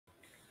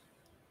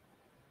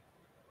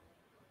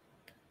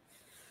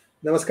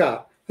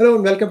Namaskar. Hello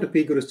and welcome to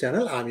PGurus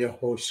channel. I'm your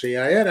host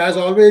𝙒𝙖𝙩𝙦. As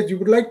always, you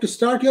would like to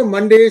start your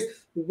Mondays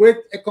with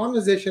a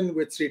conversation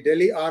with Sri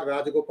Delhi R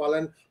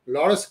Rajagopalan. A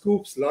lot of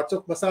scoops, lots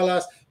of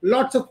masalas,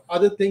 lots of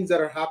other things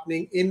that are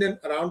happening in and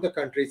around the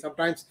country,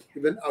 sometimes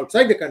even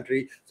outside the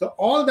country. So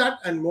all that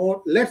and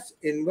more, let's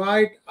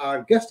invite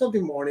our guest of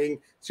the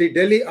morning, Sri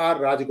Delhi R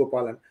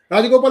Rajagopalan.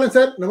 Rajagopalan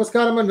sir,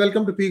 namaskaram and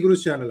welcome to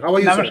PGurus channel. How are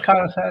you,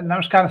 Namaskar, sir?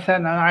 Namaskar,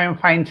 sir. I am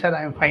fine, sir.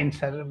 I am fine,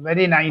 sir.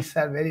 Very nice,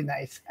 sir. Very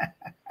nice.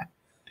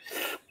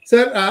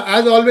 Sir,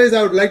 as always,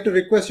 I would like to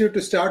request you to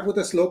start with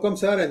a slokam,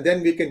 sir, and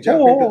then we can jump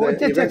into the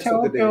events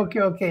of the day.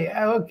 Okay.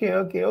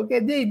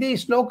 The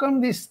slokam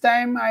this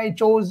time I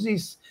chose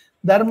is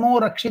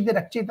Dharmo Rakshiti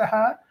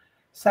Rakshitaha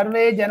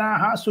Sarve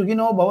Janaha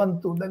Sukhino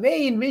Bhavantu. The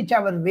way in which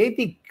our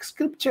Vedic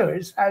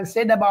scriptures have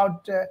said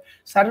about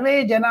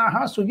Sarve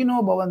Janaha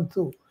Sukhino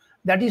Bhavantu.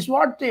 That is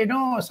what,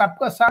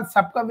 Sabka Saath,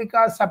 Sabka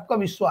Vikas, Sabka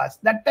Vishwas.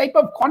 That type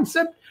of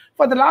concept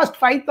for the last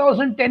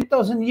 5,000,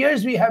 10,000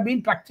 years we have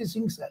been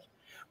practicing, sir.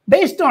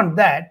 Based on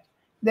that,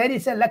 there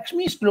is a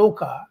Lakshmi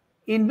Sloka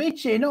in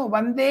which,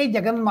 Vande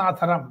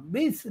Jaganmatharam.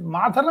 This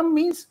Matharam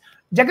means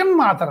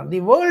Jaganmatharam, the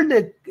world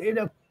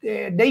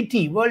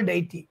deity, world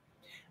deity.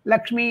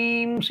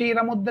 Lakshmi Sri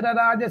Ramudra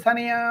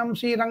Rajasanayam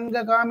Sri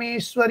Ranga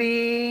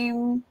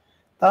Kameswarim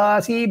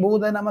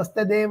𝗤𝙗𝘃𝗍𝙗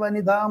Namaste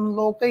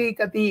Lokai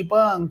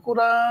Katipa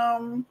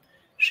Ankuram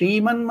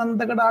Shriman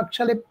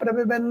Mantakadakshali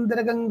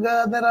Prabhibendra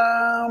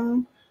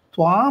Gangadaram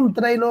Twam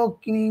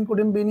Trailokini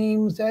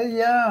Kudimbinim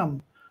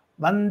Saryam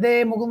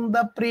Vande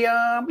Mukunda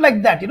Priyam,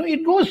 like that,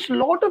 it goes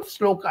lot of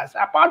slokas.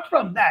 Apart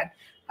from that,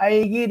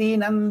 Aigiri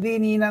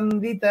Nandini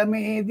Nandita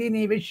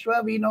Medini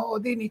Vishwa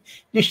Vinodini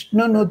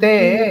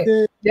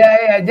Jishnunute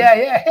Jaya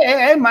Jaya He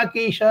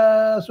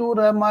Makisha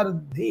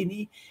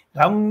Suramardhini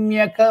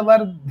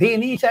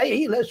Ramyakavardhini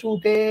Shaila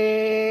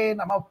Sute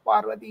Namah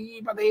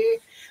Parvati Pade.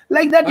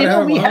 Like that,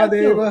 we have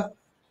to.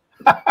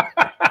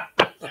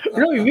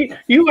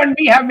 You and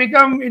me have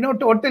become,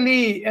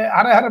 totally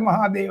Har Har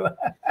Mahadeva.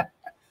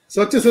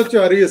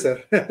 Socha are you,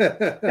 sir?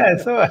 Yeah,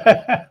 so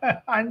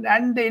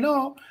and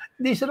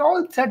these are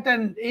all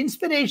certain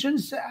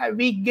inspirations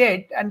we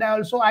get, and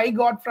also I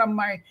got from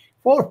my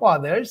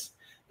forefathers,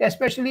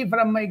 especially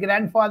from my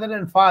grandfather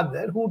and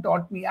father who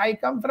taught me. I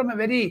come from a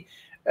very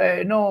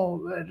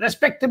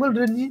respectable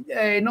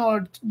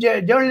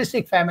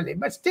journalistic family,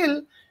 but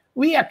still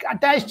we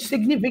attached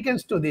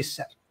significance to this,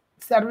 sir.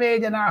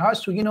 Sarve Janaha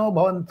Sukhino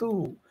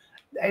Bhavantu.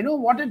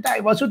 What a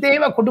time.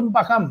 Vasudhaiva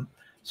Kutumbakam.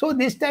 So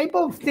this type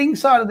of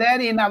things are there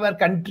in our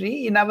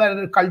country, in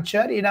our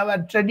culture, in our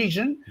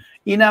tradition,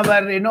 in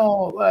our,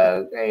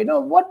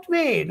 what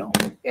way,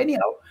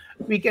 Anyhow,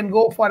 we can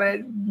go for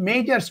a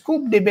major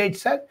scoop debate,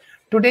 sir.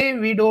 Today,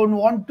 we don't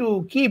want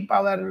to keep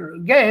our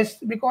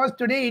guests because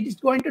today it is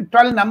going to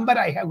 12 number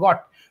I have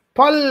got.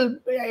 12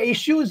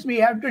 issues we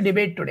have to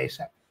debate today,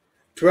 sir.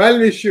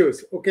 12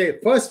 issues. Okay,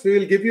 first we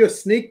will give you a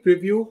sneak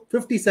preview,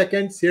 50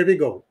 seconds. Here we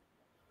go.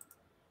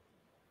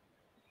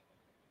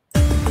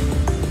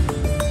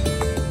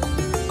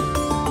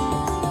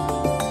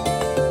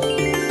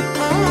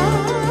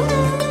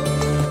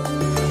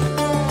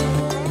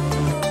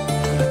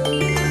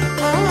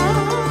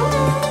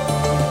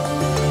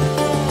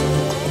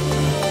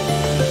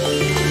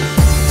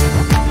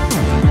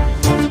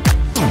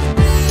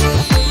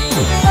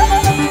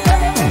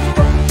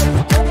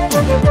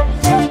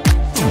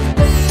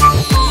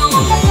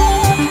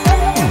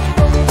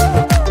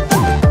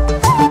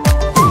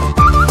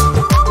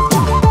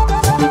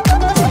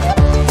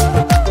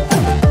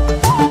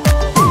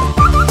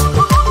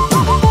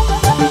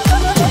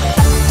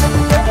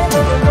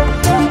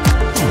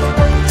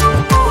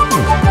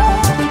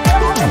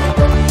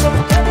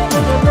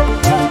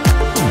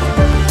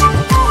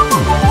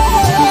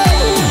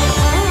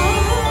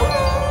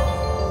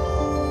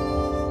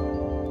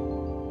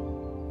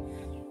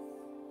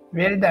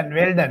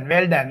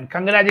 Well done.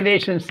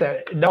 Congratulations,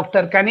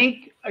 Dr.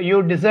 Kanik.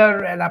 You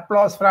deserve an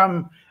applause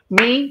from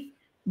me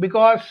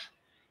because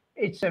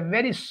it's a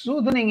very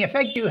soothing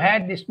effect you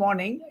had this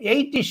morning.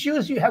 8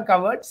 issues you have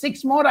covered.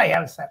 6 more I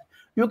have, sir.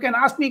 You can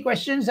ask me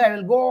questions. I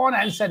will go on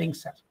answering,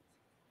 sir.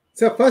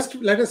 So first,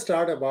 let us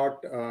start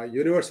about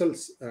Universal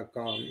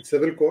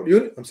Civil Code.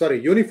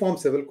 Uniform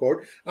Civil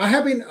Code. I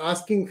have been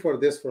asking for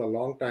this for a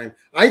long time.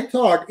 I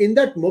thought in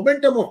that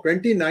momentum of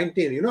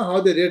 2019,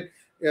 how they did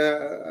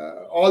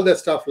all the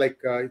stuff like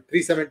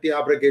 370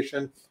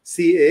 abrogation,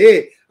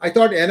 CAA. I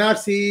thought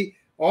NRC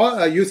or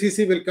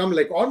UCC will come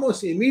like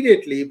almost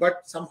immediately,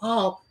 but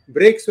somehow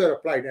brakes were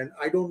applied, and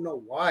I don't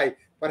know why.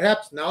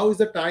 Perhaps now is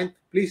the time.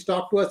 Please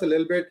talk to us a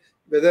little bit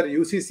whether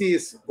UCC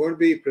is going to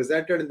be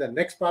presented in the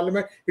next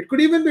parliament. It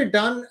could even be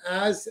done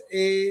as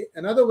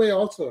another way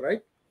also,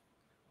 right?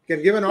 You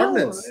can give an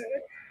ordinance.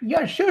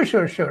 Yeah,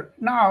 sure.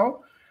 Now,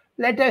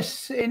 let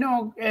us,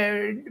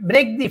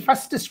 break the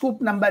first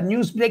scoop number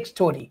news break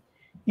story.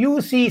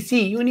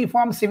 UCC,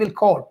 Uniform Civil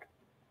Code.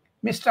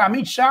 Mr.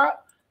 Amit Shah,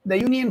 the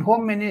Union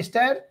Home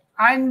Minister,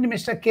 and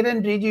Mr.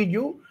 Kiran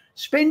Rijiju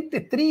spent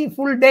 3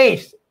 full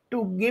days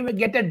to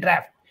get a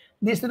draft.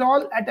 These are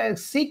all at a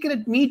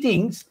secret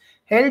meetings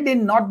held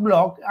in North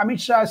Block, Amit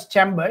Shah's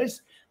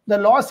chambers. The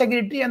Law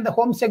Secretary and the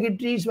Home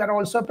Secretaries were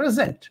also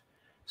present.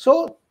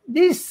 So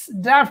this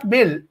draft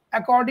bill,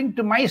 according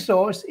to my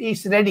source,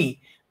 is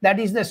ready. That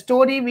is the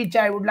story which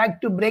I would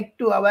like to break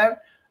to our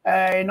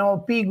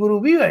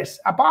PGuru viewers.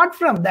 Apart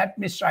from that,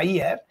 Mr.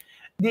 Iyer,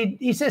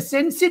 it's a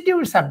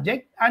sensitive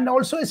subject and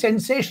also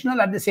sensational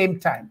at the same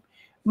time.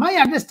 My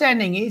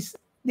understanding is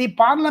the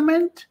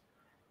Parliament,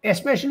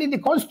 especially the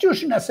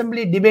Constitution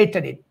Assembly,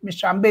 debated it.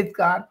 Mr.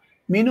 Ambedkar,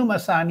 Minu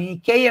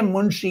Masani, K.M.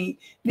 Munshi,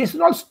 these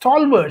are all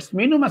stalwarts.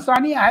 Minu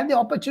Masani, I had the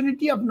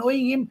opportunity of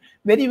knowing him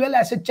very well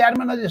as a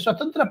chairman of the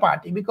Swatantra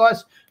Party,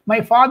 because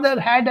my father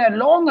had a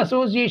long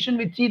association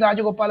with R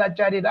Rajagopalan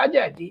I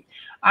Rajaji.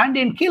 And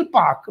in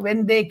Kilpark,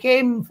 when they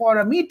came for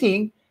a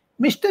meeting,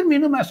 Mr.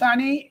 Minu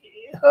Masani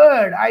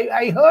heard,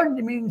 I heard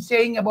him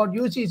saying about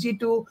UCC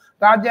to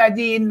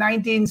Rajaji in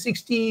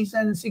 1960s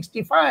and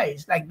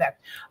 65s, like that.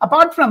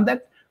 Apart from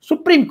that,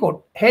 Supreme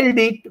Court held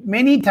it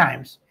many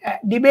times,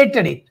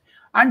 debated it.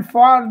 And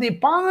for the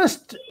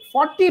past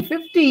 40,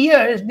 50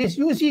 years, this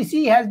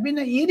UCC has been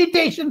an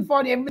irritation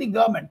for every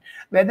government,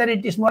 whether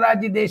it is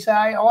Morarji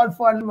Desai, or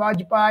for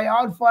Vajpayee,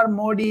 or for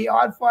Modi,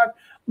 or for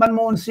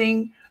Manmohan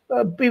Singh,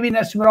 P.V.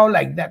 Narasimha Rao,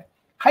 like that.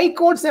 High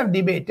courts have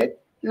debated.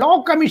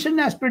 Law Commission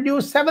has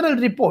produced several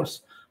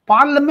reports.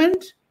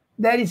 Parliament,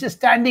 there is a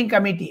standing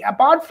committee.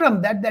 Apart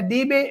from that, the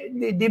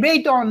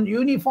debate on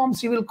Uniform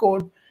Civil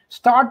Code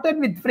started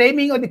with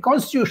framing of the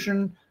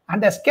Constitution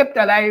and has kept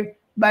alive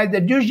by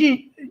the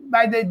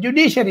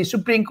judiciary,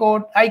 Supreme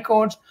Court, High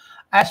Courts,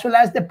 as well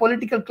as the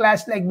political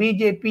class like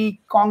BJP,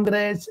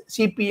 Congress,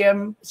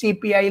 CPM,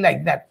 CPI,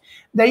 like that.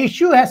 The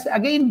issue has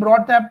again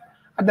brought up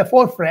at the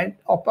forefront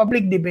of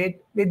public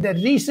debate with the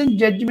recent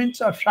judgments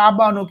of Shah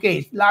Banu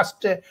case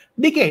last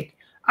decade,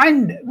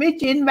 and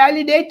which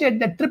invalidated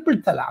the triple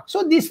talaq.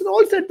 So these are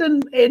all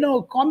certain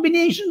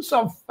combinations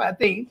of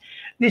things.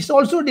 This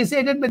also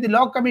decided by the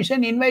Law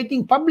Commission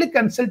inviting public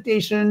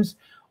consultations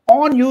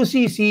on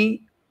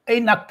UCC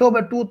in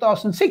October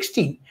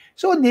 2016.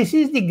 So this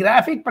is the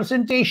graphic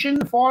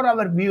presentation for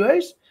our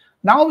viewers.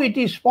 Now it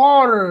is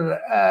for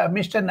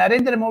Mr.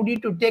 Narendra Modi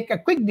to take a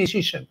quick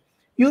decision.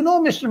 You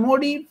know, Mr.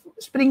 Modi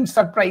springs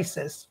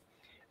surprises.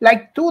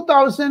 Like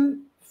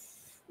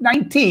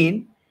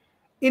 2019,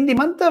 in the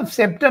month of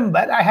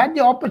September, I had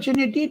the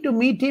opportunity to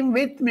meet him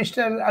with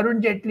Mr.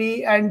 Arun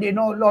Jaitley and, a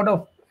lot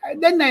of...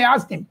 Then I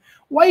asked him,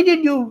 why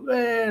did you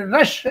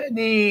rush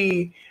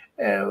the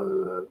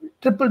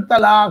triple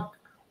talaq?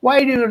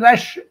 Why do you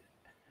rush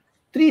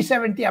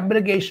 370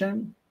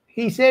 abrogation?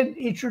 He said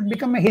it should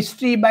become a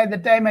history by the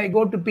time I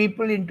go to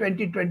people in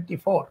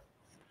 2024.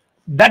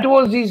 That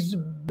was his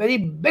very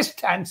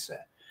best answer.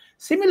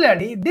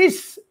 Similarly,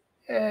 this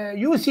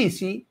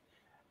UCC,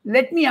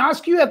 let me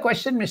ask you a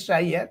question, Mr.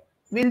 Iyer.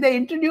 Will they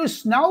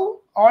introduce now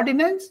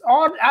ordinance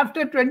or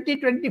after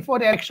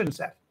 2024 elections,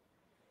 sir?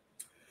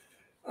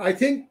 I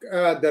think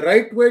the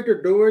right way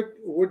to do it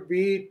would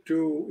be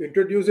to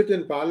introduce it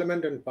in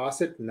Parliament and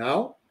pass it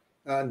now.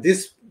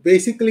 This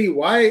basically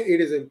why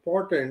it is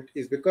important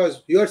is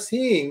because you are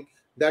seeing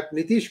that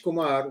Nitish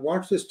Kumar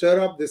wants to stir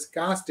up this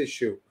caste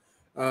issue.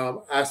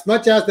 As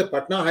much as the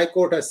Patna High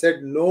Court has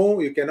said, no,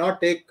 you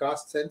cannot take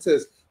caste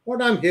census, what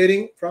I'm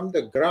hearing from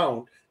the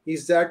ground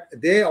is that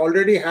they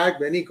already had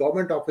many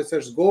government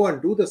officers go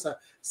and do the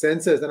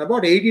census, and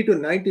about 80 to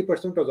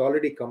 90% was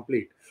already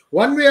complete.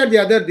 One way or the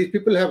other, these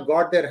people have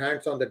got their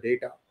hands on the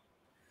data.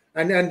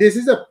 And this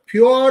is a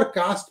pure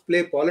caste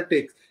play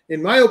politics.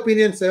 In my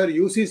opinion, sir,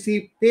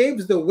 UCC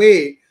paves the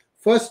way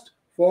first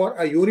for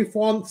a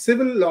uniform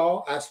civil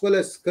law as well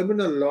as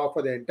criminal law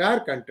for the entire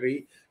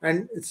country.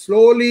 And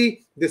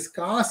slowly this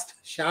caste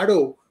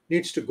shadow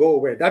needs to go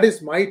away. That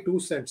is my 2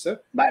 cents, sir.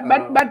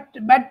 But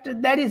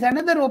there is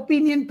another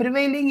opinion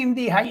prevailing in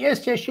the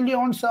highest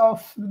echelons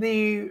of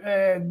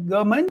the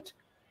government.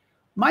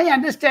 My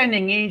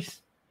understanding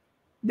is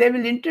they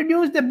will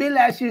introduce the bill,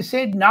 as you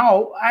said,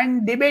 now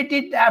and debate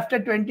it after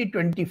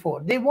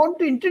 2024. They want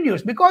to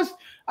introduce, because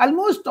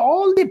almost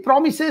all the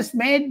promises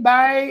made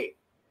by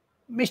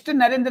Mr.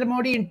 Narendra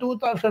Modi in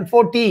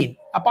 2014,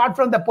 apart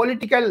from the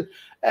political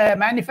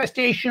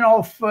manifestation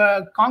of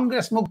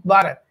Congress Mukt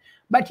Bharat,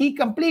 but he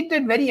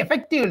completed very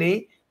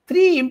effectively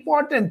 3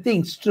 important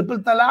things: triple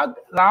talaq,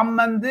 Ram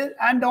Mandir,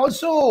 and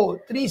also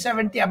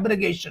 370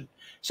 abrogation.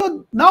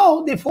 So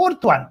now the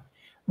 4th one.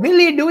 Will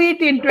he do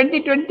it in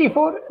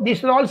 2024? This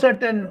is all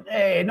certain,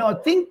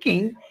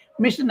 thinking.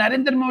 Mr.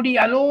 Narendra Modi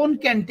alone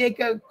can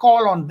take a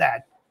call on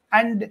that.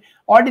 And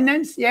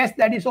ordinance, yes,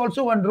 that is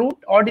also one route.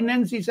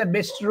 Ordinance is a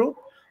best route.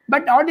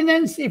 But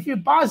ordinance, if you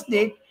passed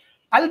it,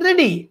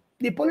 already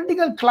the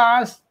political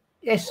class,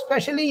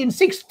 especially in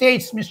 6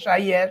 states, Mr.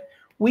 Iyer,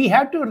 we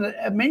have to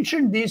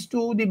mention this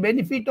to the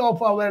benefit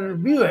of our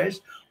viewers,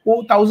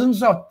 who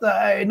thousands of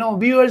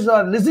viewers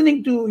are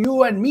listening to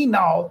you and me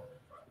now.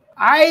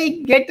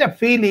 I get a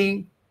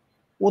feeling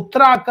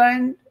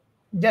Uttarakhand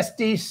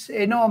Justice,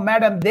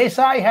 Madam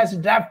Desai has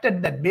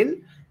drafted that bill.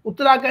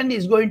 Uttarakhand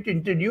is going to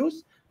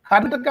introduce.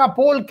 Karnataka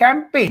poll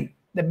campaign,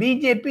 the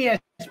BJP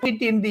has put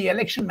it in the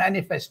election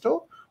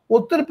manifesto.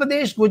 Uttar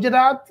Pradesh,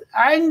 Gujarat,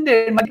 and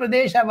Madhya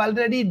Pradesh have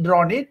already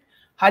drawn it.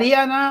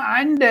 Haryana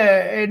and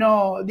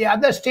the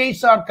other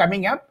states are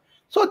coming up.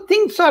 So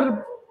things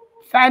are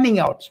fanning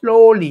out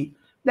slowly.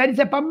 There is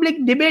a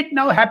public debate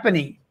now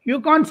happening.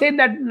 You can't say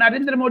that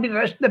Narendra Modi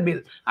rushed the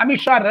bill, Amit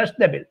Shah rushed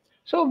the bill.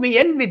 So we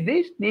end with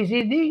this. This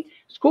is the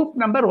scoop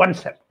number 1,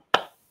 sir.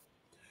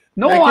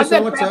 No Thank you other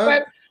so much, paper,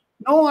 sir.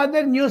 no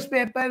other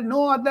newspaper,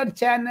 no other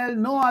channel,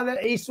 no other.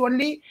 It's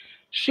only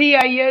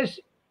𝙒𝙖𝙩𝙪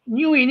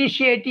new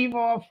initiative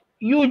of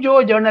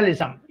UJO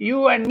journalism.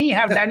 You and me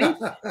have done it.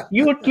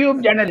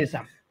 YouTube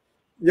journalism.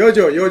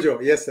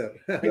 Yojo, yes, sir.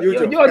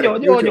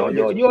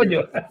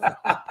 Yojo.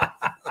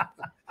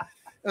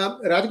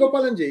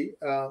 Rajagopalanji,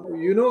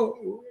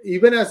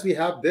 even as we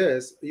have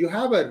this, you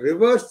have a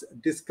reverse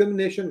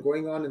discrimination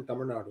going on in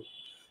Tamil Nadu.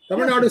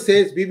 Tamil Nadu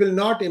says we will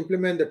not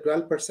implement the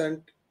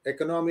 12%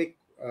 economic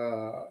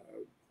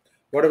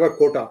whatever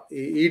quota,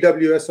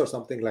 EWS or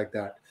something like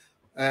that.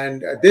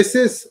 And this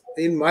is,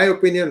 in my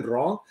opinion,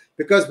 wrong,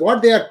 because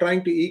what they are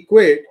trying to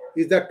equate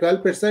is that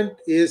 12%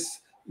 is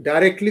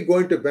directly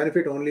going to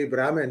benefit only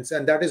Brahmins,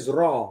 and that is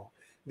wrong.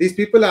 These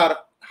people are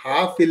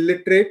half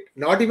illiterate,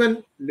 not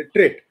even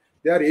literate.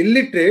 They are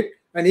illiterate,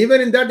 and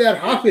even in that they are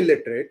half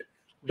illiterate,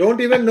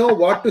 don't even know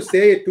what to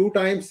say 2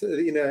 times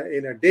in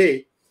a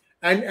day.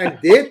 And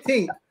they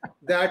think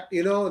that,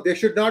 they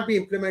should not be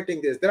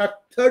implementing this. There are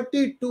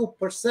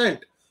 32%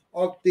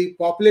 of the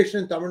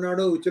population in Tamil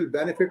Nadu which will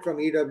benefit from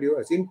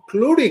EWS,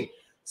 including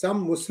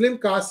some Muslim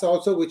castes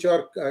also, which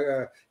are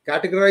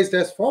categorized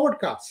as forward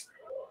castes.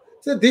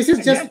 So this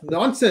is just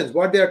nonsense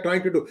what they are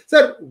trying to do.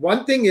 Sir,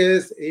 one thing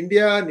is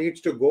India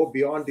needs to go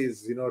beyond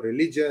these,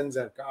 religions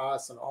and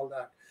castes and all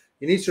that.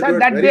 It needs to do it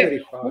very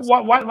fast.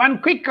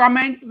 One quick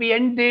comment. We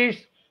end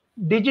this.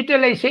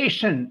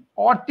 Digitalization,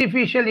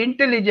 artificial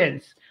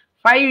intelligence,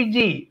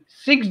 5G,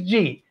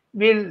 6G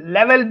will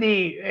level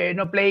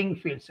the playing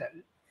field, sir.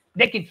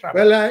 Take it from.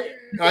 Well,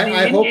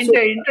 I hope so.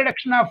 The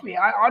introduction of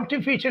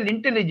artificial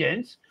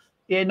intelligence,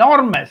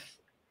 enormous.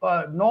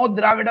 No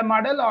Dravida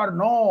model or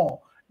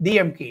no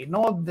DMK,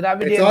 no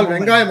Dravida. It's all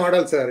Vengai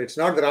model, sir. It's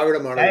not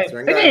Dravida model. It's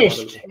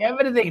finished model.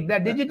 Everything. The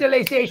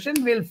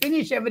digitalization will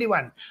finish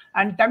everyone.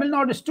 And Tamil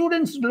Nadu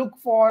students look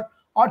for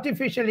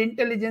artificial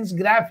intelligence,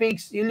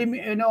 graphics,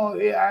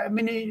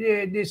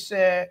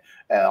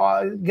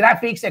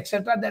 graphics,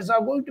 etc. That's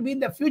are going to be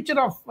the future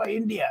of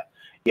India.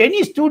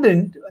 Any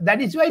student,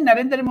 that is why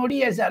Narendra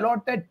Modi has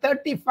allotted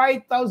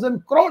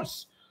 35,000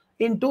 crores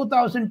in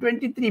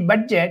 2023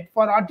 budget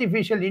for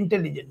artificial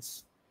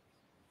intelligence.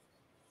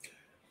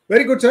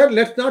 Very good, sir.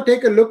 Let's now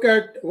take a look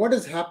at what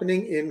is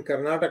happening in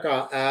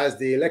Karnataka as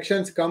the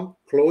elections come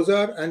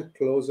closer and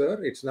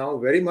closer. It's now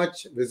very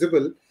much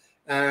visible.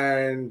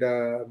 And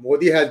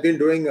Modi has been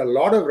doing a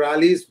lot of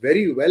rallies,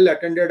 very well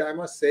attended, I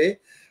must say.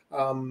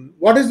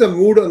 What is the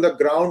mood on the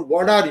ground?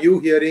 What are you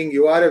hearing?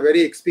 You are a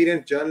very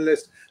experienced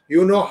journalist.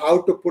 You know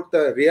how to put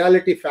the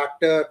reality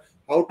factor,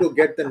 how to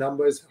get the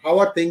numbers. How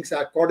are things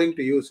according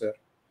to you, sir?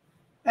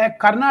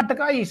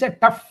 Karnataka is a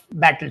tough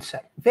battle,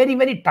 sir. Very,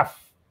 very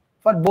tough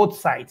for both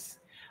sides.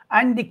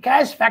 And the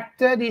caste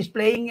factor is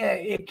playing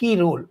a key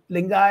role,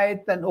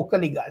 Lingayat and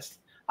Okaligas.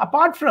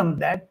 Apart from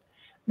that,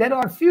 there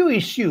are few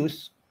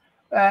issues.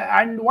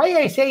 And why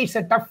I say it's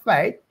a tough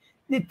fight,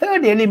 the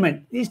third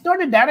element is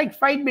not a direct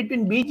fight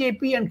between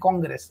BJP and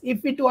Congress.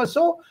 If it was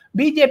so,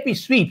 BJP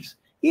sweeps.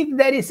 If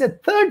there is a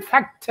third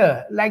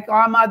factor, like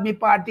Aam Aadmi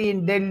Party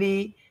in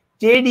Delhi,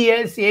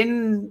 JDS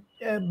in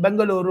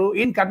Bengaluru,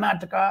 in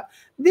Karnataka,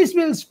 this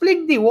will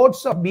split the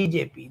votes of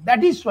BJP.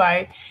 That is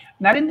why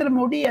Narendra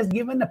Modi has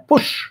given a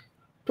push,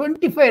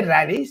 25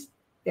 rallies,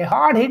 a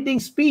hard-hitting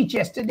speech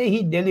yesterday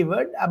he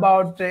delivered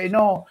about,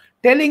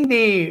 telling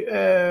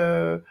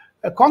the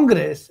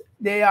Congress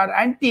they are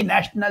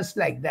anti-nationals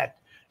like that.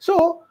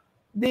 So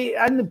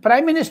the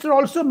Prime Minister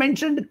also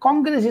mentioned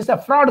Congress is a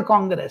fraud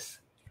Congress.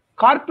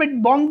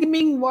 Carpet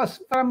bombing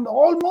was from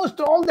almost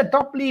all the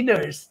top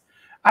leaders.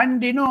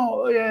 And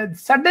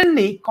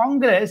suddenly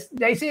Congress,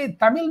 they say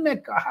Tamil,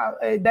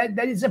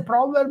 there is a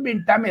proverb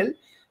in Tamil,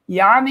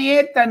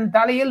 Yane tan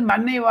talayil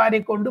manne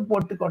vari kondu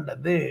pottu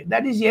kondadu.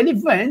 That is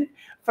elephant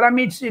from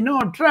its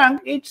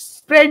trunk, it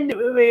spread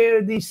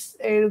this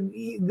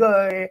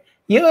earth,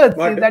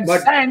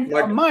 sand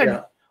or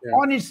mud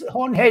on its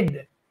own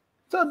head.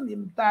 So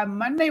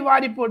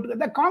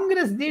the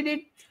Congress did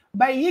it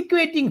by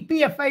equating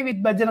PFI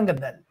with Bajrang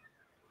Dal.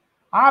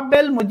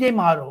 Abel mujhe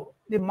maro,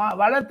 the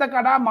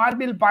Valatakada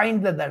marbil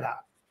pain the dada.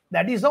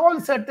 That is all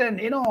certain.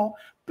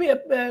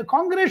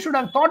 Congress should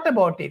have thought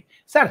about it.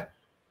 Sir,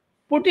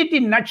 put it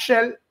in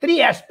nutshell,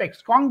 3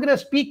 aspects.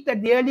 Congress peaked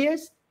at the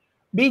earliest.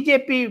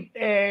 BJP,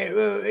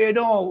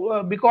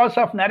 because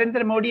of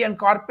Narendra Modi and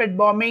carpet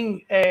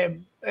bombing,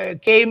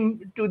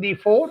 came to the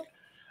fore.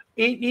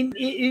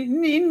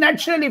 In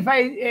nutshell, if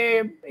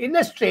I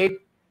illustrate,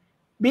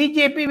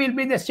 BJP will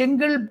be the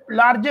single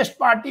largest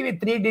party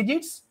with 3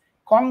 digits,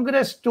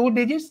 Congress 2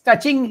 digits,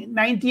 touching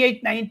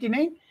 98,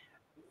 99,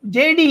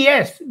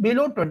 JDS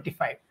below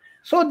 25.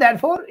 So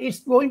therefore, it's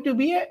going to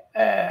be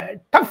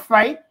a tough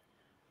fight.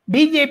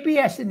 BJP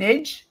has an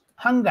edge.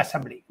 hung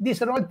assembly.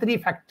 These are all three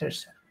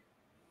factors.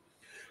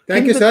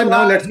 Thank you, sir.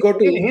 Now let's go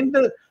to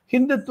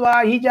Hindutva,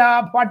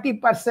 hijab,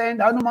 40%,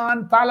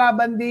 Hanuman,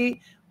 Talabandi,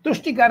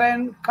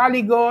 Tuštikaran,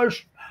 Kali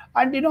Ghosh,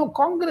 and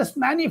Congress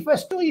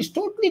manifesto is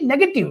totally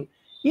negative.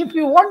 If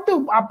you want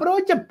to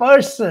approach a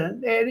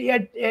person,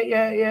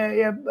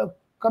 a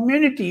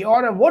community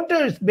or a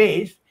voters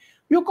base,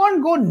 you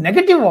can't go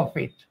negative of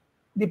it.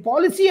 The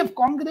policy of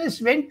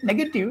Congress went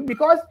negative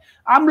because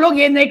हम लोग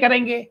ये नहीं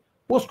करेंगे,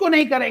 उसको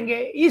नहीं करेंगे,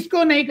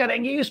 इसको नहीं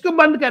करेंगे, इसको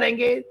बंद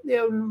करेंगे,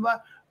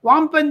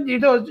 वामपंथ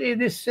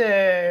this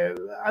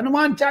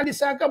हनुमान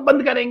चालीसा का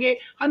बंद करेंगे,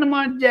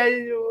 हनुमान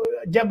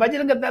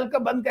बजरंग दल का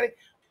बंद करेंगे.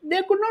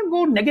 They could not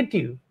go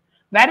negative.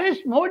 Whereas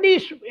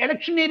Modi's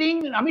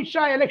electioneering, Amit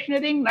Shah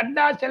electioneering,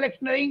 Nadda's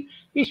electioneering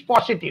is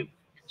positive.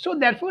 So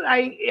therefore,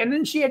 I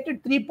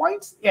enunciated 3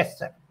 points. Yes,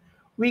 sir.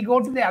 We go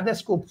to the other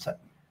scoop, sir.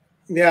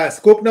 Yeah,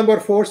 scoop number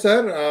 4,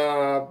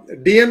 sir.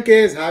 DMK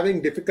is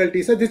having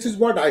difficulty. So this is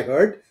what I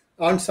heard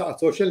on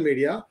social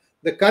media.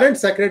 The current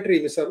secretary,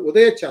 Mr.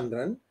 Uday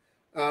Chandran,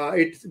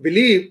 it's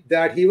believed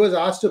that he was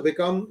asked to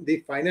become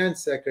the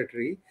finance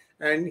secretary,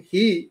 and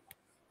he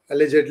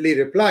allegedly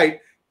replied,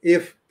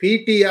 if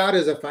PTR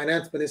is a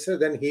finance minister,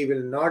 then he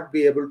will not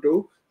be able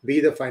to be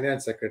the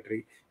finance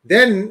secretary.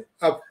 Then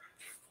a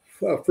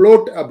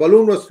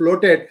balloon was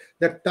floated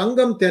that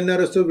Thangam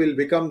Thennarasu will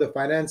become the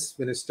finance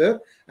minister,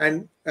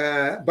 and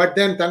but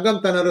then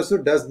Thangam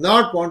Thennarasu does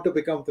not want to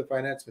become the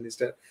finance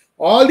minister.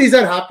 All these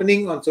are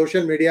happening on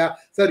social media.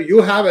 Sir,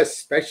 you have a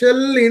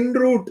special en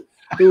route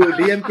to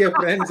DMK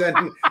friends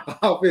and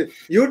office.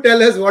 You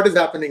tell us what is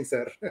happening,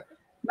 sir.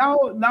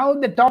 Now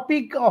the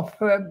topic of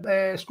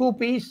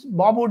scoop is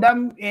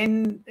Babudam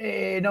in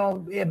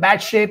a bad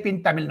shape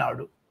in Tamil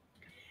Nadu.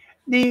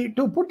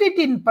 To put it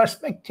in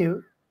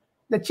perspective,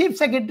 the Chief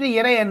Secretary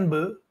R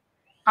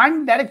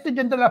and Director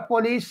General of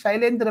Police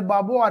Shailendra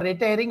Babu are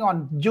retiring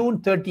on June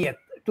 30th,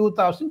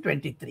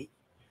 2023.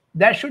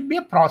 There should be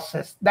a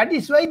process. That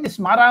is why this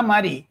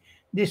Maramari,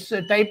 this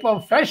type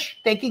of fresh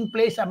taking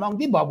place among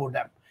the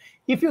Babudam.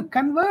 If you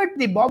convert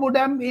the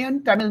Babudam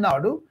in Tamil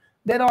Nadu,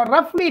 there are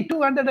roughly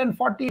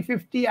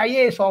 240-50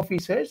 IAS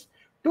officers,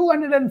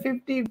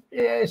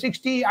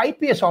 250-60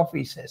 IPS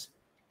officers.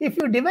 If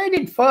you divide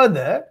it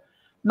further,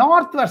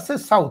 north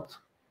versus south,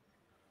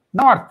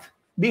 north,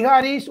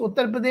 Biharis,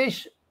 Uttar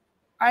Pradesh,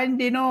 and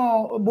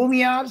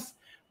Bhumiyars,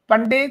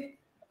 Pandit,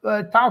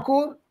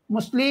 Thakur,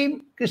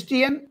 Muslim,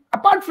 Christian.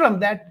 Apart from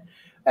that,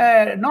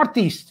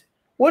 northeast,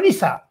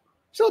 Odisha.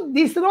 So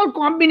these are all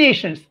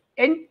combinations.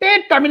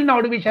 Entire Tamil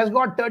Nadu, which has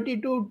got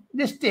 32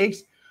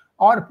 districts,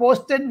 are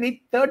posted with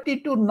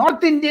 32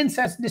 North Indians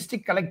as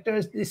district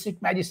collectors,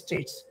 district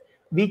magistrates,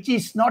 which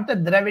is not a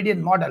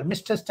Dravidian model.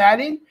 Mr.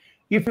 Stalin,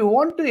 if you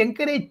want to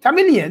encourage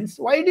Tamilians,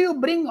 why do you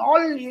bring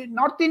all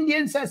North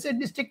Indians as a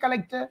district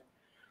collector?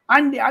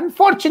 And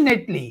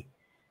unfortunately,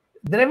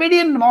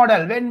 Dravidian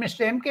model, when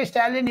Mr. M.K.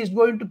 Stalin is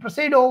going to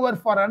preside over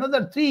for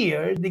another 3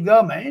 years, the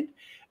government,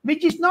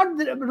 which is not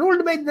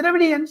ruled by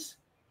Dravidians.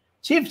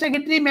 Chief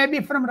Secretary may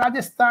be from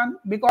Rajasthan,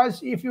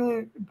 because if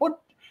you put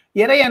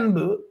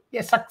Irayanbu,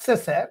 a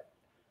successor,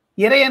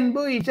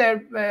 Irayanbu is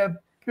a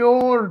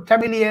pure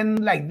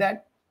Tamilian like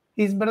that.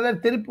 His brother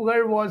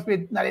Tirupugazh was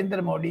with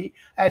Narendra Modi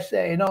as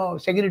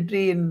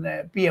secretary in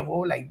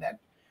PMO like that.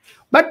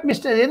 But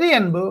Mr.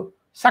 Irayanbu,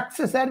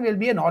 successor, will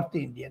be a North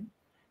Indian.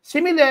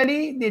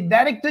 Similarly, the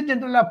Director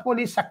General of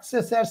Police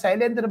successor,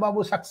 Shailendra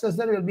Babu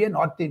successor, will be a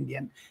North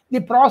Indian.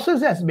 The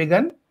process has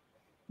begun.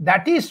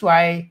 That is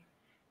why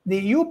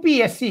the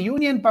UPSC,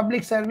 Union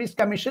Public Service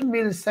Commission,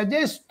 will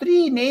suggest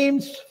 3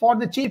 names for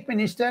the Chief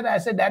Minister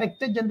as a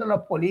Director General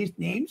of Police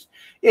names.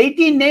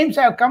 18 names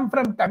have come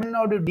from Tamil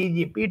Nadu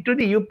DGP to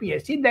the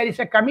UPSC. There is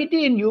a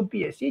committee in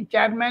UPSC,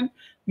 Chairman,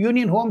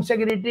 Union Home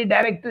Secretary,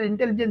 Director,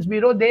 Intelligence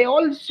Bureau. They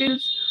all still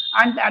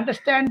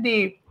understand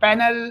the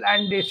panel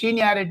and the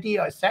seniority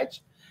as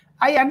such.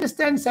 I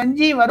understand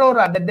Sanjeev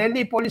Arora, the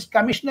Delhi Police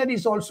Commissioner,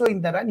 is also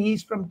in the run. He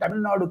is from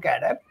Tamil Nadu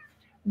cadre.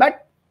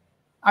 But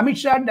Amit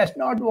Shah does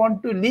not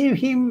want to leave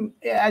him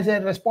as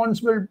a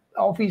responsible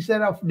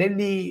officer of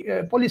Delhi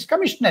Police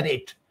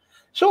Commissionerate.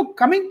 So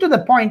coming to the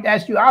point,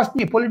 as you asked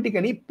me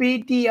politically,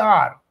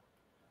 PTR.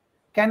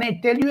 Can I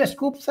tell you a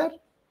scoop, sir?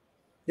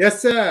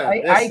 Yes,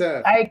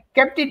 sir. I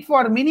kept it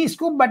for mini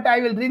scoop, but I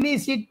will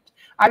release it.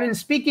 I will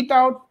speak it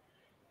out.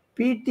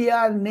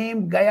 PTR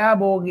name Gayab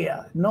ho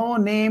gaya. No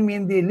name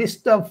in the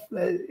list of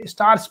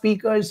star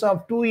speakers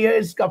of 2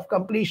 years of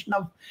completion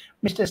of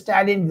Mr.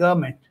 Stalin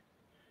government.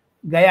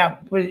 Gaya,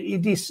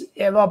 it is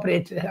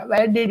evaporated.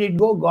 Where did it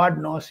go? God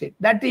knows it.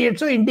 That is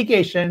also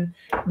indication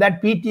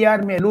that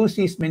PTR may lose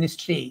his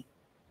ministry.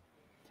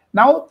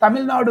 Now,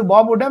 Tamil Nadu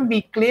Babudam,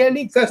 we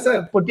clearly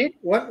put it.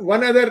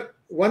 One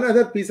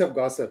other piece of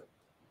gossip.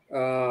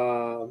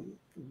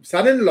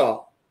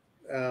 Son-in-law.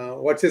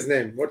 What's his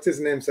name? What's his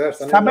name, sir?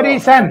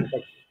 Sabari son.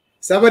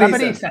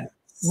 Sabari son.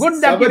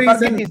 Good that you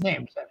forget his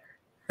name, sir.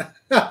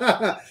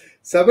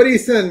 Sabari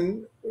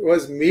son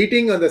was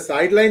meeting on the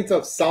sidelines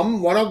of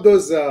one of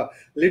those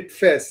lit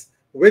fests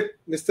with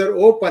Mr.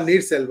 O.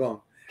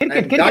 Pannirselvam. And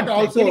that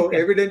also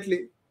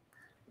evidently,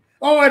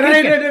 Oh,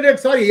 right.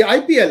 Sorry,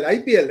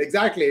 IPL.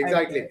 Exactly.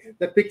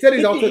 The picture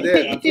is also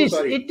there.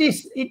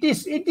 It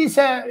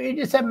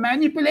is a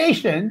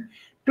manipulation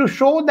to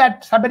show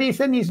that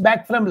Sabarisan is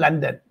back from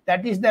London.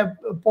 That is the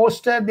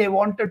poster they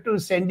wanted to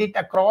send it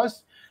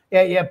across.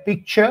 A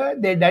picture.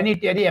 They done it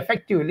very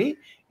effectively.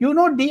 You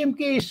know,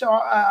 DMK is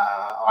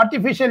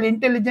artificial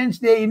intelligence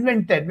they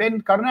invented.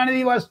 When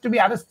Karnataka was to be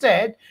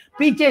arrested,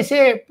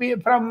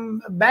 PGurus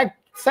from back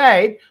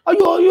side,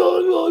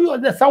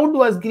 the sound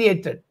was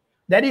created.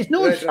 There is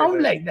no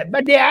sound like that,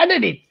 but they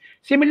added it.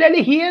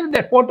 Similarly, here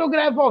the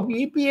photograph of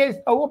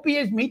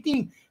OPS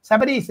meeting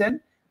Sabarisan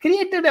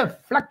created a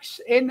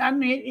flux, and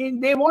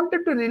they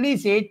wanted to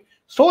release it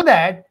so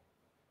that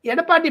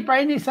Edapati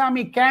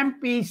Palanisamy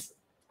camp is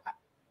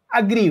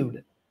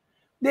aggrieved.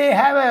 They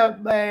have a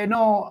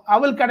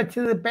aval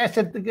kadachadu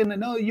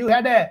pesradhukku, you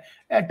had a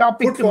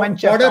topic to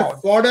munch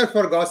out. Fodder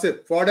for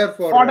gossip. Fodder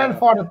for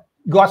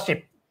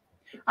gossip.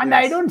 And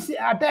I don't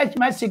attach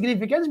much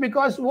significance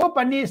because O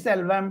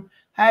Pannirselvam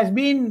has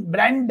been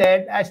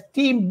branded as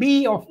Team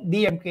B of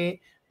DMK.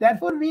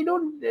 Therefore, we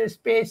don't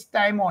space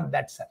time on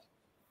that, sir.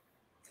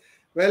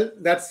 Well,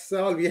 that's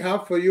all we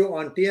have for you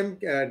on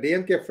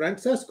DMK front,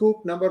 sir.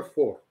 Scoop number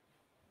 4.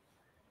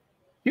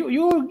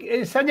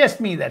 You suggest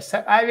me that,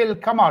 sir. I will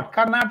come out.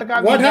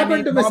 Karnataka. What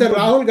happened to Mr.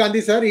 Rahul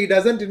Gandhi, sir? He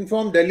doesn't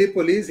inform Delhi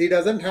police. He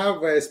doesn't have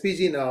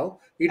SPG now.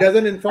 He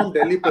doesn't inform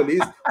Delhi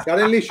police.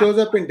 Suddenly shows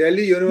up in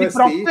Delhi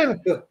University.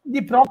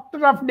 The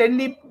proctor of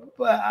Delhi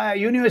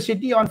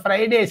University on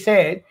Friday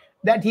said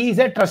that he is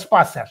a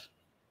trespasser.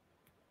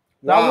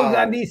 Wow. Rahul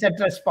Gandhi is a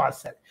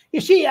trespasser.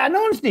 She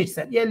announced it,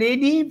 sir. A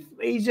lady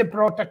is a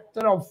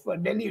protector of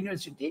Delhi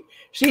University.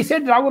 She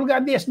said Rahul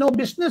Gandhi has no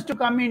business to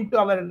come into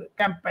our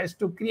campus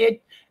to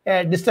create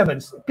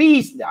disturbance,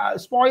 peace,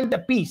 spoil the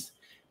peace.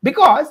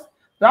 Because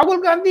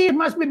Rahul Gandhi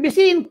must be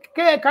busy in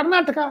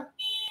Karnataka.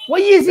 Why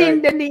is he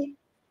in Delhi?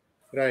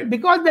 Right.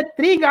 Because the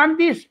 3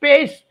 Gandhi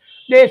space,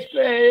 they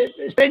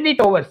spread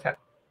it over, sir.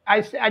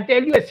 I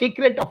tell you a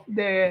secret of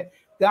the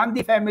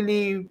Gandhi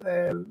family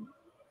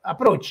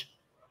approach.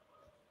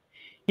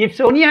 If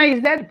Sonia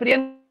is there,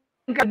 Priyanka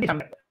will be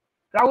somewhere.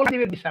 Rahul Gandhi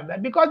will be somewhere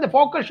because the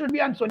focus should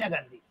be on Sonia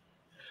Gandhi.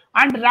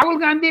 And Rahul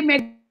Gandhi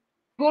may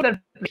go to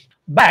that place.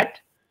 But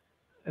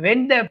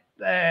when the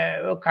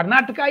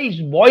Karnataka is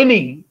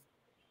boiling,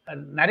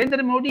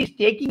 Narendra Modi is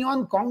taking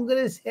on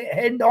Congress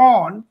head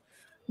on.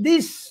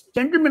 This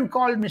gentleman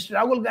called Mr.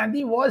 Rahul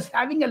Gandhi was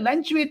having a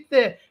lunch with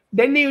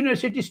Delhi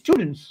University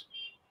students.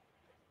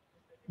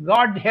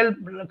 God help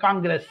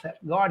Congress, sir.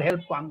 God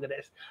help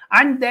Congress.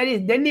 And there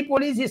is Delhi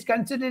police is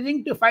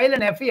considering to file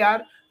an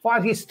FIR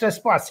for his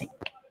trespassing.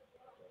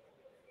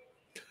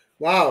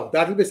 Wow,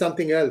 that will be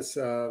something else.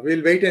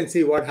 We'll wait and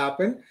see what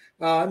happened.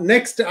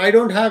 Next, I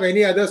don't have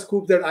any other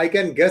scoop that I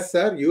can guess,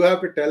 sir. You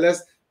have to tell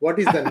us what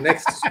is the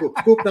next scoop.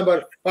 Scoop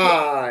number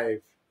 5.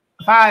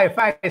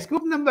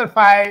 Scoop number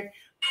 5.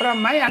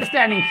 From my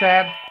understanding,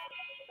 sir,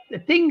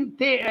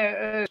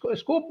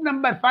 scoop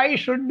number 5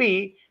 should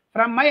be,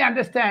 from my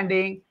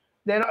understanding,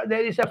 there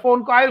is a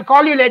phone call. I'll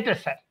call you later,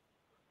 sir.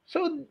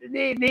 So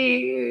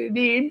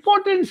the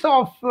importance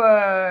of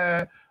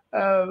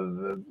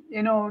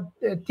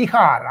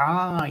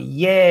Tihar.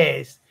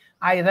 Yes,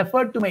 I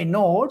referred to my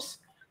notes.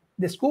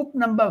 The scoop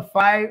number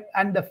 5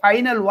 and the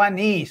final one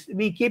is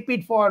we keep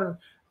it for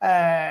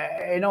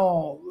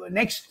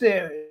next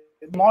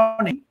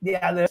morning. The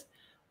others.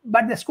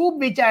 But the scoop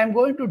which I am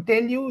going to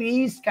tell you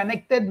is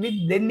connected with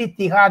Delhi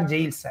Tihar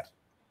jail, sir.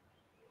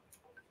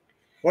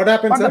 What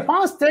happened, sir? For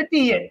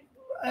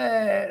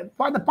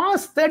the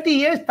past 30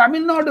 years,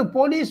 Tamil Nadu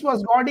police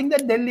was guarding the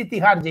Delhi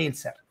Tihar jail,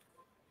 sir.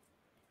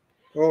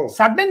 Oh.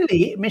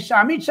 Suddenly, Mr.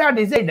 Amit Shah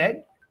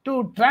decided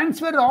to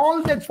transfer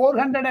all the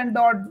 400 and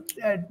odd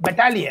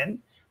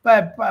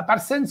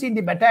persons in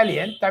the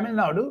battalion, Tamil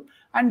Nadu,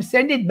 and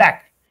send it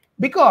back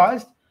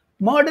because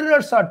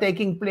murderers are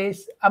taking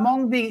place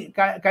among the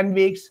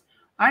convicts,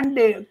 and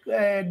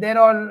there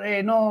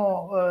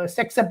are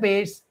sex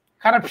affairs,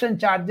 corruption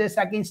charges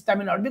against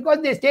Tamil Nadu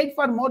because they stayed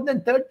for more than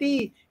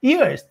 30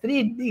 years,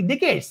 3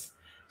 decades.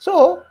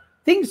 So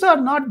things are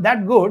not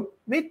that good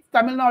with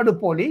Tamil Nadu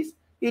police.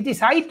 It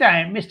is high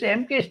time Mr.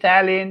 M.K.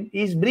 Stalin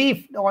is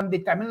briefed on the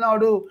Tamil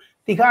Nadu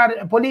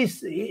Tihar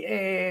police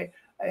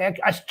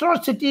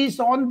atrocities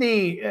on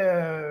the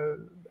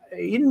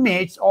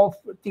inmates of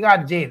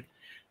Tihar jail.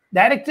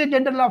 Director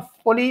General of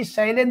Police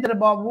Shailendra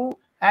Babu,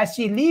 as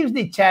he leaves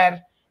the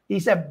chair,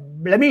 is a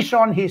blemish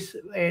on his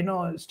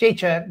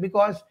stature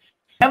because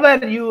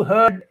never you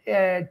heard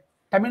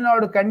Tamil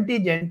Nadu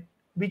contingent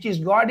which is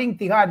guarding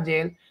Tihar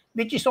jail,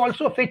 which is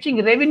also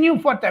fetching revenue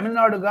for Tamil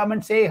Nadu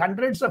government, say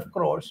hundreds of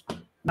crores,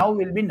 now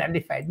will be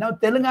nullified. Now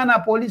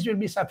Telangana police will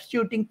be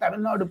substituting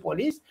Tamil Nadu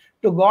police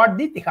to guard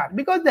the Tihar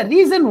because the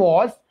reason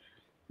was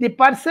the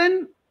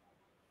person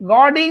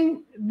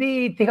guarding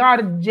the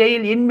Tihar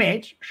jail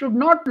inmates should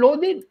not know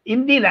the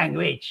Hindi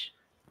language.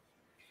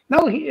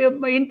 Now,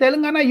 in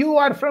Telangana, you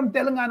are from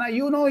Telangana,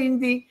 you know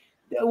Hindi,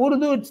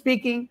 Urdu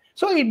speaking,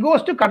 so it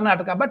goes to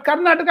Karnataka. But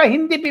Karnataka,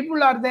 Hindi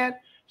people are there.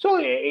 So,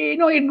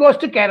 it goes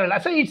to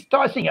Kerala. So it's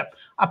tossing up.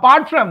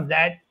 Apart from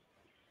that,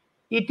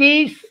 it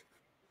is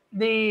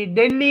the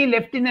Delhi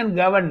Lieutenant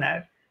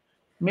Governor,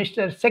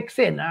 Mr.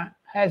 Saxena,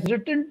 has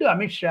written to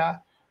Amit Shah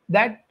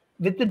that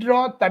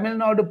withdraw Tamil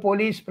Nadu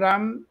police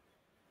from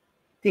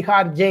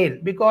𝙤𝙧𝙤𝙬 jail,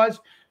 because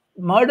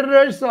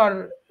murders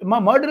are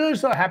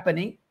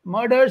happening.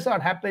 Murders are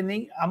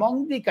happening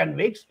among the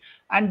convicts,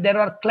 and there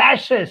are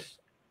clashes,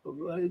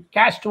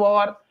 caste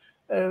war,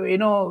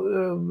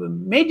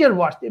 major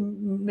wars.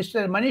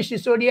 Mr. Manish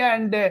Sisodia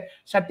and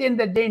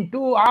Satyendra Jain,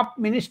 two AAP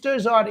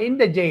ministers, are in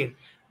the jail.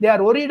 They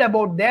are worried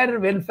about their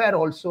welfare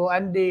also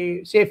and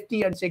the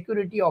safety and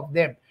security of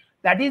them.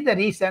 That is the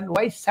reason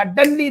why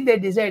suddenly they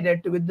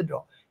decided to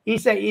withdraw.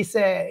 It's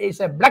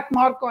a black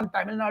mark on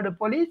Tamil Nadu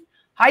police.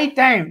 High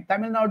time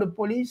Tamil Nadu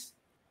police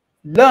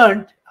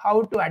learned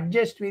how to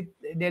adjust with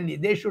Delhi.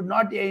 They should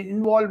not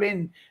involve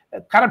in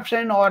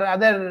corruption or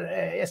other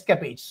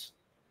escapades.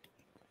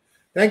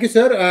 Thank you,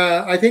 sir.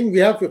 I think we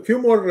have a few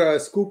more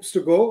scoops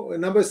to go.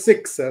 Number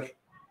 6, sir.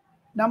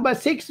 Number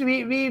 6,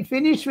 we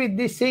finish with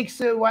this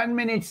 6. 1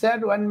 minute, sir.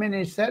 1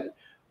 minute, sir.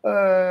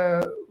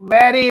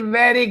 Very,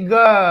 very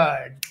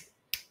good.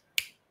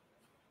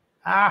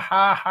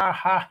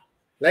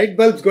 Light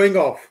bulbs going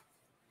off.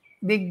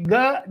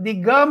 The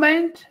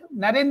government,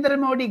 Narendra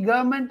Modi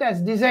government,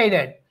 has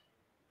decided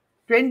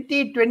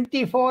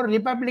 2024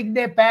 Republic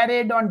Day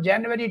parade on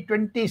January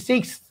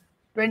 26th,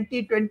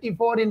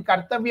 2024 in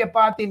Kartavya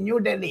Path in New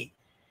Delhi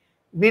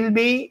will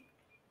be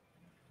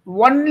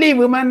only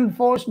women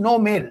force, no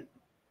male.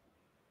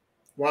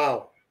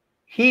 Wow.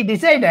 He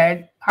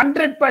decided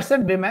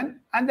 100%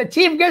 women, and the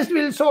chief guest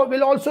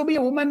will also be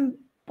a woman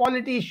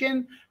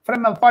politician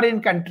from a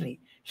foreign country.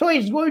 So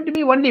it's going to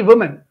be only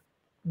women.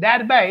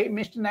 Thereby,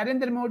 Mr.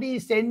 Narendra Modi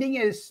is sending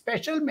a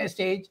special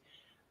message.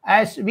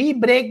 As we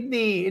break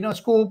the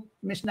scoop,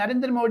 Mr.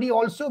 Narendra Modi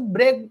also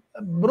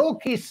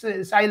broke his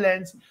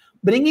silence,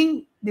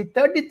 bringing the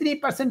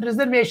 33%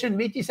 reservation,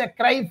 which is a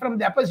cry from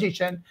the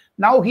opposition.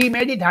 Now he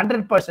made it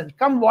 100%.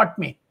 Come what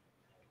may.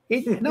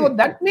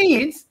 That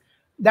means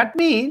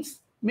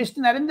Mr.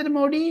 Narendra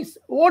Modi's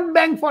vote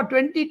bank for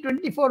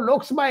 2024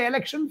 Lok Sabha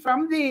election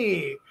from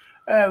the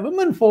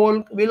women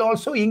folk will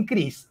also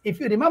increase. If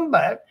you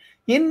remember,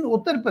 in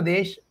Uttar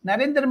Pradesh,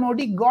 Narendra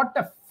Modi got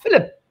a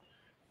flip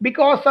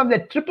because of the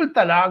triple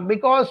talaq,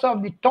 because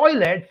of the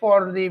toilet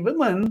for the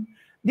women.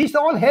 This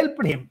all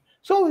helped him.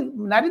 So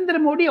Narendra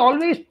Modi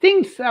always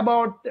thinks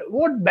about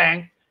vote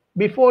bank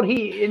before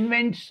he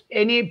invents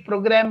any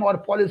program or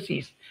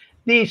policies.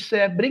 This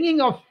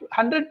bringing of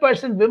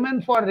 100%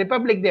 women for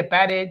Republic Day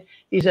parade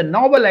is a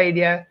novel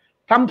idea.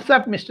 Thumbs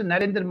up, Mr.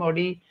 Narendra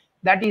Modi.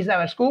 That is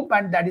our scoop,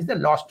 and that is the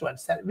last one,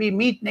 sir. We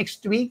meet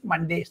next week,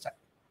 Monday, sir.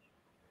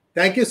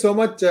 Thank you so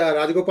much,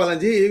 Rajagopalan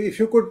ji. If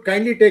you could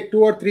kindly take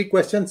 2 or 3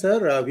 questions,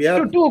 sir. We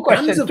have two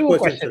questions.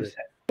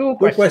 Two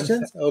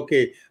questions.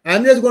 Okay.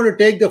 I'm just going to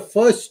take the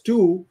first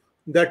 2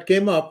 that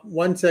came up.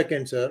 1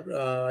 second, sir.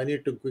 I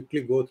need to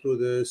quickly go through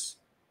this.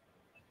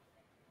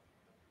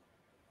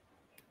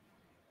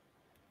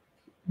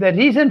 The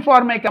reason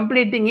for my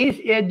completing is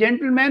a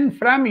gentleman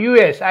from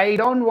US. I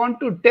don't want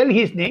to tell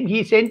his name.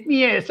 He sent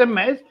me a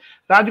SMS.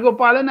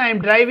 Rajagopalan, I am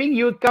driving.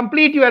 You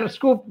complete your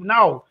scoop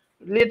now.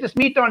 Let us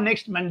meet on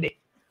next Monday.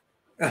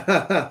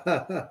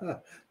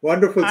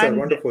 Wonderful, sir.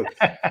 Wonderful.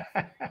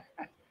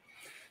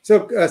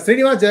 So,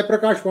 Srinivas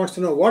Jayaprakash wants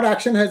to know, what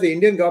action has the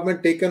Indian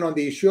government taken on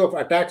the issue of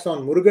attacks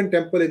on Murugan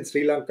temple in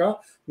Sri Lanka?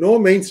 No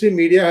mainstream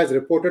media has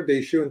reported the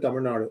issue in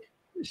Tamil Nadu.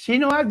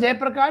 Srinivas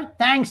Jayaprakash,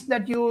 thanks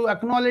that you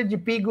acknowledge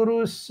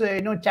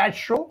PGurus chat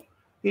show.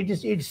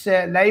 It's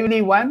a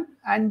lively one,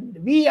 and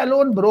we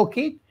alone broke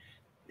it.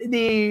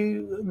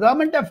 The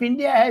government of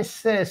India has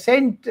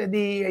sent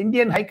the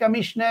Indian High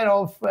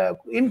Commissioner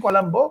in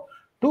Colombo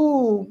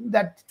to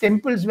that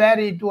temples where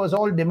it was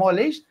all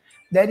demolished.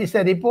 There is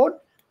a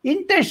report.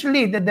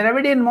 Intentionally, the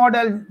Dravidian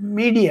model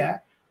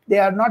media, they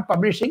are not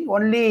publishing,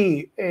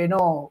 only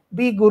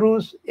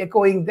PGurus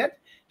echoing that.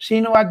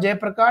 Srinivas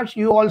Jayaprakash,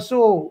 you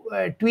also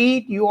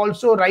tweet, you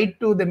also write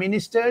to the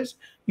ministers,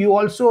 you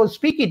also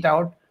speak it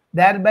out.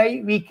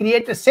 Thereby, we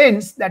create a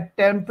sense that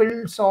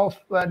temples of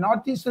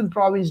northeastern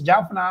province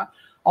Jaffna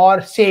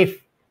are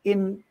safe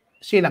in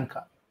Sri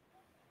Lanka.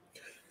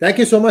 Thank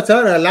you so much,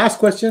 sir. Last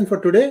question for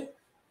today.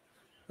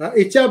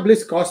 Icha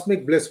Bliss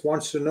Cosmic Bliss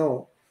wants to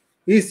know,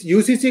 is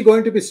UCC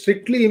going to be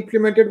strictly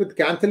implemented with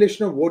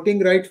cancellation of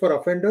voting rights for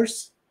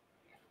offenders?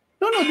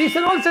 No, these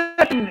are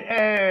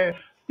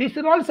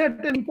all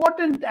certain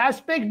important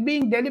aspects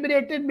being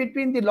deliberated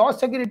between the Law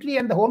Secretary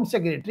and the Home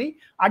Secretary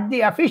at the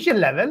official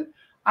level.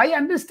 I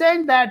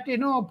understand that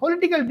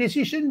political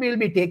decision will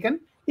be taken.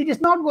 It is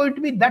not going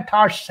to be that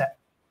harsh, sir.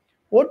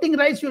 Voting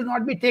rights will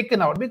not be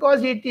taken out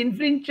because it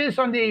infringes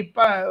on the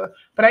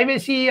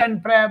privacy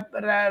and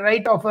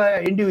right of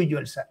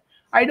individuals, sir.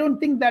 I don't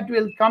think that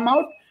will come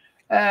out.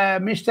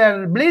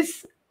 Mr.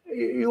 Bliss,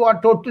 you are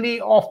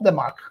totally off the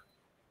mark.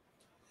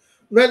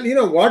 Well,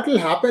 what will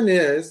happen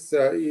is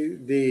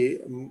the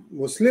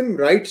Muslim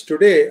rights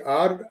today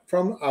are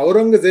from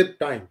Aurangzeb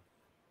time,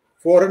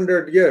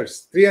 400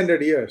 years,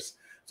 300 years.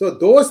 So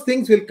those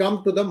things will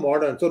come to the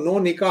modern. So no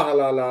nikah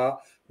halala,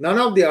 none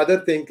of the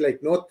other things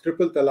like no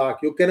triple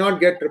talaq. You cannot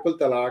get triple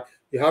talaq.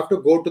 You have to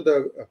go to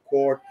the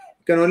court.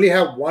 You can only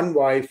have one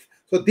wife.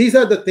 So these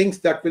are the things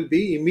that will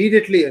be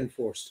immediately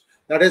enforced.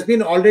 That has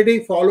been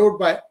already followed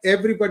by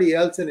everybody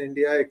else in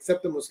India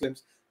except the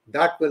Muslims.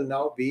 That will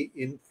now be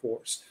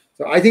enforced.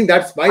 So I think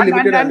that's my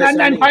limited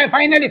understanding.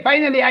 And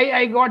finally,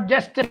 I got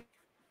just a tip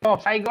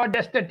off.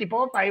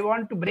 I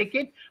want to break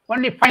it.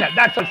 Only final.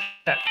 That's all,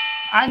 sir.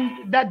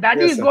 And that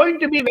Yes, is sir. going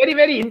to be very,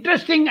 very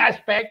interesting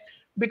aspect,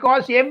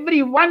 because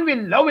everyone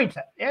will love it,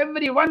 sir.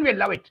 Everyone will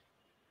love it.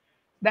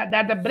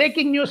 That the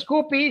breaking news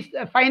scoop is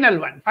the final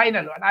one. I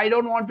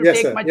don't want to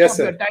take much of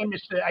your time,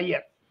 Mr.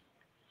 Iyer.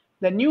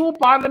 The new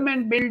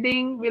Parliament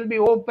building will be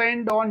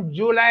opened on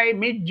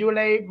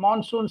mid-July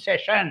monsoon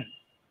session.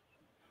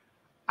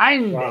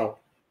 And wow.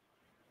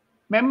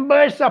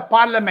 Members of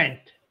Parliament,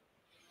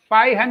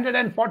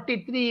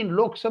 543 in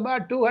Lok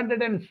Sabha,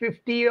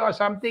 250 or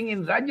something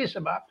in Rajya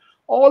Sabha,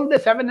 all the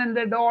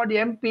 700 odd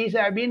MPs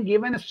have been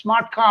given a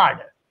smart card.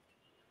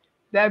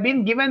 They have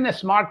been given a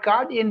smart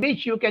card in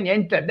which you can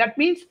enter. That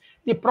means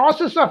the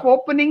process of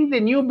opening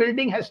the new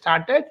building has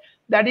started.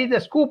 That is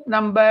the scoop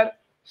number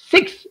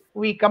 6.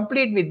 We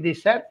complete with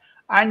this, sir.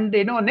 And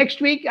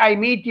next week I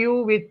meet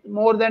you with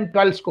more than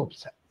 12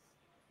 scoops, sir.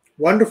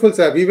 Wonderful,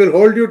 sir. We will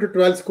hold you to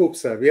 12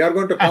 scoops, sir. We are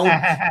going to count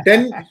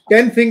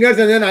 10 fingers,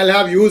 and then I'll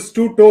have used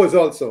 2 toes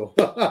also.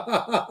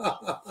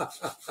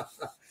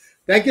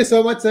 Thank you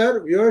so much,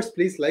 sir. Viewers,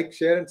 please like,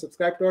 share, and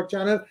subscribe to our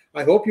channel.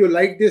 I hope you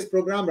liked this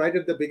program right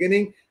at the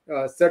beginning.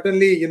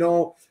 Certainly,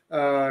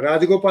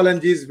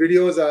 Rajagopalan ji's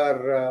videos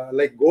are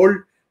like gold.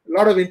 A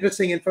lot of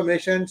interesting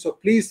information. So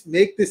please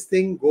make this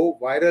thing go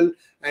viral.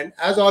 And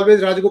as always,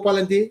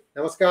 Rajagopalan ji,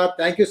 namaskar.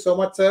 Thank you so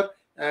much, sir.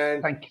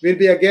 And we'll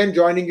be again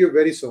joining you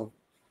very soon.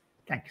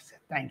 Thank you, sir.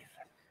 Thank you.